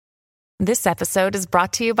This episode is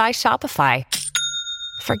brought to you by Shopify.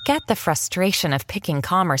 Forget the frustration of picking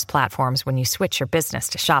commerce platforms when you switch your business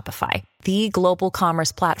to Shopify, the global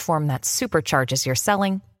commerce platform that supercharges your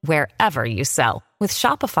selling wherever you sell. With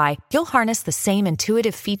Shopify, you'll harness the same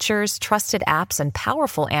intuitive features, trusted apps, and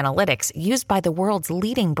powerful analytics used by the world's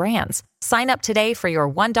leading brands. Sign up today for your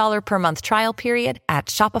 $1 per month trial period at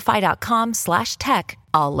shopify.com/tech,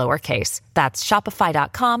 all lowercase. That's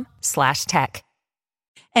shopify.com/tech.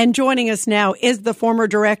 And joining us now is the former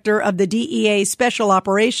director of the DEA Special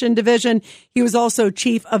Operation Division. He was also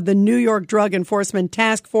chief of the New York Drug Enforcement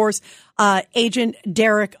Task Force, Agent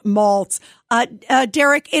Derek Maltz.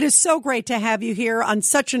 Derek, it is so great to have you here on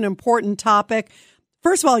such an important topic.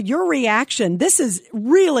 First of all, your reaction. This is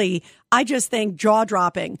really, I just think,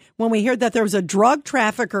 jaw-dropping when we hear that there was a drug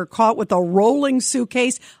trafficker caught with a rolling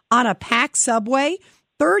suitcase on a packed subway.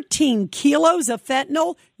 13 kilos of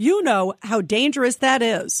fentanyl. You know how dangerous that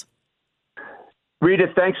is.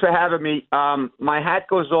 Rita, thanks for having me. My hat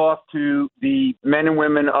goes off to the men and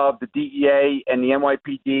women of the DEA and the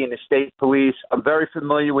NYPD and the state police. I'm very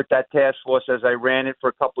familiar with that task force as I ran it for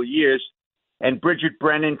a couple of years. And Bridget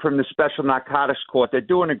Brennan from the Special Narcotics Court, they're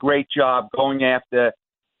doing a great job going after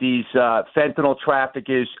these fentanyl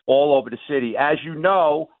traffickers all over the city. As you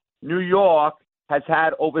know, New York has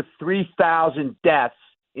had over 3,000 deaths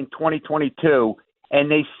in 2022, and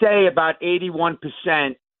they say about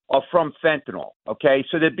 81% are from fentanyl, okay?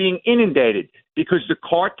 So they're being inundated because the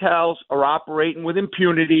cartels are operating with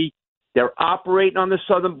impunity. They're operating on the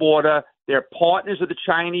southern border. They're partners of the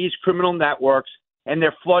Chinese criminal networks, and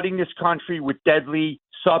they're flooding this country with deadly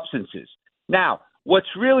substances. Now,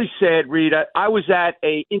 what's really sad, Rita, I was at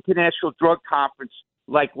a international drug conference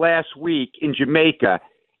like last week in Jamaica,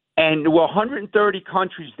 and there were 130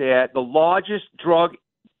 countries there, the largest drug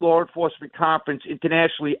law enforcement conference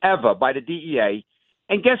internationally ever by the DEA.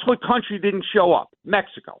 And guess what country didn't show up?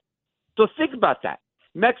 Mexico. So think about that.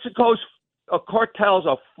 Mexico's cartels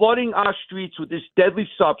are flooding our streets with this deadly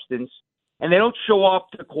substance, and they don't show up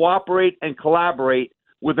to cooperate and collaborate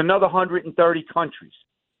with another 130 countries.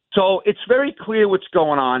 So it's very clear what's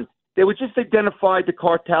going on. They were just identified the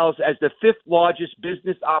cartels as the fifth largest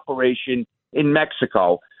business operation in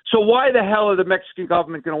Mexico. So why the hell are the Mexican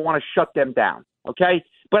government going to want to shut them down? Okay?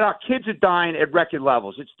 But our kids are dying at record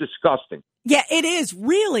levels. It's disgusting. Yeah, it is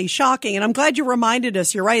really shocking. And I'm glad you reminded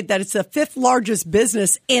us, you're right, that it's the fifth largest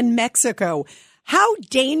business in Mexico. How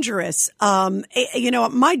dangerous,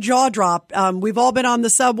 my jaw dropped. We've all been on the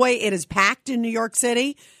subway. It is packed in New York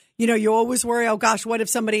City. You know, you always worry, oh gosh, what if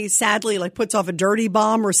somebody sadly puts off a dirty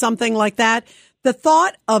bomb or something like that? The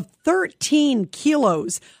thought of 13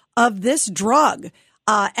 kilos of this drug,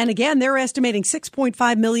 and again, they're estimating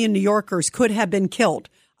 6.5 million New Yorkers could have been killed.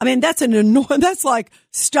 I mean, that's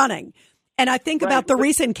stunning. And I think about the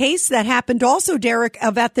recent case that happened also, Derek,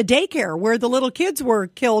 at the daycare where the little kids were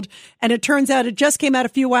killed. And it turns out it just came out a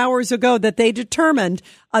few hours ago that they determined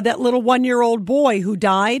that little 1-year-old boy who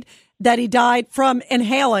died, that he died from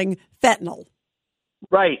inhaling fentanyl.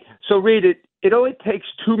 Right. So, Reed, it only takes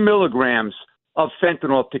 2 milligrams of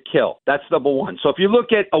fentanyl to kill. That's number one. So if you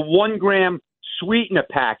look at a 1 gram sweetener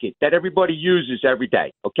packet that everybody uses every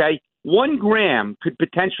day, okay, 1 gram could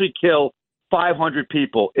potentially kill 500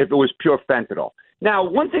 people if it was pure fentanyl. Now,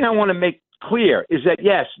 one thing I want to make clear is that,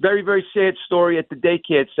 yes, very, very sad story at the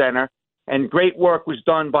daycare center, and great work was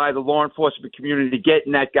done by the law enforcement community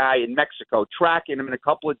getting that guy in Mexico, tracking him in a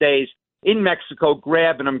couple of days in Mexico,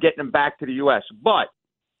 grabbing him, getting him back to the U.S. But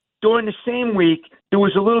during the same week, there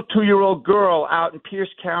was a little 2-year-old girl out in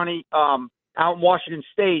Pierce County, out in Washington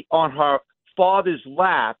State, on her father's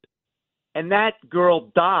lap, and that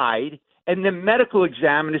girl died. And the medical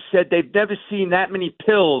examiner said they've never seen that many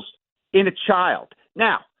pills in a child.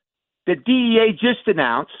 Now, the DEA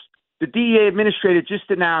administrator just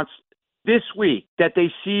announced this week that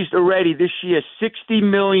they seized already this year 60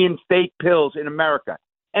 million fake pills in America.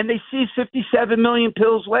 And they seized 57 million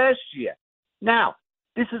pills last year. Now,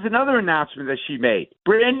 this is another announcement that she made,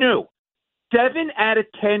 brand new. 7 out of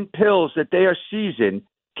 10 pills that they are seizing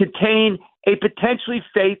contain a potentially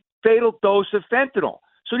fatal dose of fentanyl.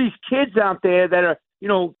 So these kids out there that are,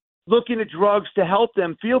 looking at drugs to help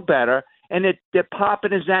them feel better, and they're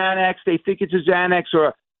popping a Xanax, they think it's a Xanax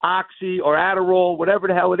or Oxy or Adderall, whatever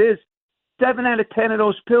the hell it is, 7 out of 10 of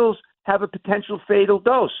those pills have a potential fatal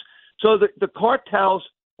dose. So the cartels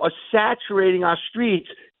are saturating our streets.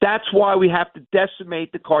 That's why we have to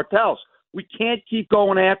decimate the cartels. We can't keep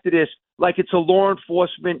going after this like it's a law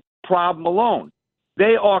enforcement problem alone.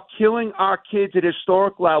 They are killing our kids at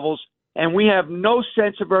historic levels, and we have no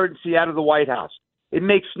sense of urgency out of the White House. It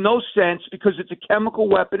makes no sense because it's a chemical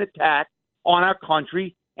weapon attack on our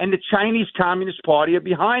country, and the Chinese Communist Party are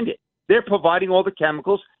behind it. They're providing all the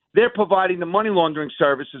chemicals. They're providing the money laundering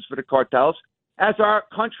services for the cartels as our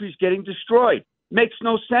country's getting destroyed. Makes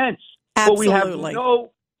no sense. Absolutely. But we have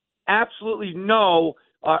absolutely no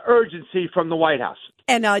urgency from the White House.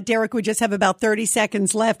 And Derek, we just have about 30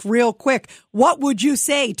 seconds left. Real quick, what would you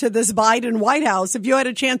say to this Biden White House if you had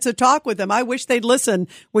a chance to talk with them? I wish they'd listen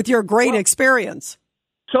with your great experience.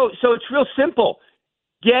 So it's real simple.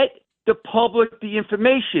 Get the public the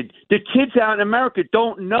information. The kids out in America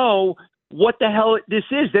don't know what the hell this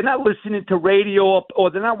is. They're not listening to radio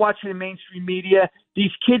or they're not watching the mainstream media.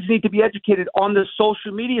 These kids need to be educated on the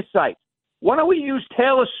social media site. Why don't we use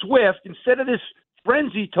Taylor Swift instead of this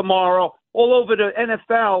frenzy tomorrow all over the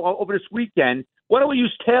NFL over this weekend? Why don't we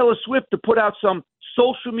use Taylor Swift to put out some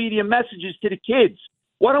social media messages to the kids?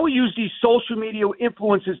 Why don't we use these social media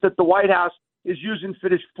influences that the White House is using for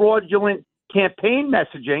this fraudulent campaign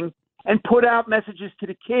messaging and put out messages to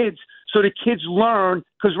the kids so the kids learn?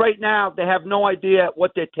 Because right now they have no idea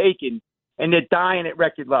what they're taking and they're dying at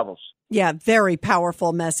record levels. Yeah, very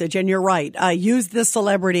powerful message. And you're right. Use this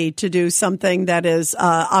celebrity to do something that is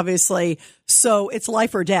obviously so it's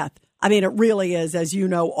life or death. I mean, it really is, as you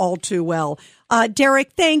know all too well.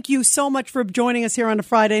 Derek, thank you so much for joining us here on a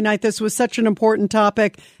Friday night. This was such an important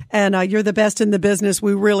topic, and you're the best in the business.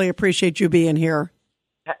 We really appreciate you being here.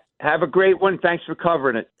 Have a great one. Thanks for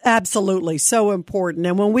covering it. Absolutely. So important.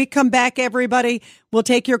 And when we come back, everybody, we'll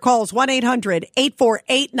take your calls.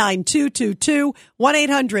 1-800-848-9222.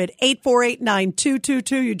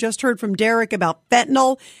 1-800-848-9222. You just heard from Derek about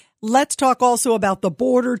fentanyl. Let's talk also about the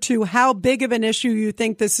border, too. How big of an issue you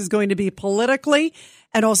think this is going to be politically,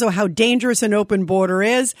 and also how dangerous an open border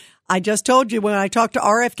is. I just told you when I talked to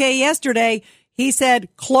RFK yesterday, he said,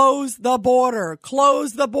 close the border,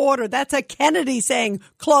 close the border. That's a Kennedy saying,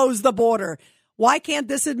 close the border. Why can't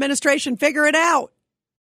this administration figure it out?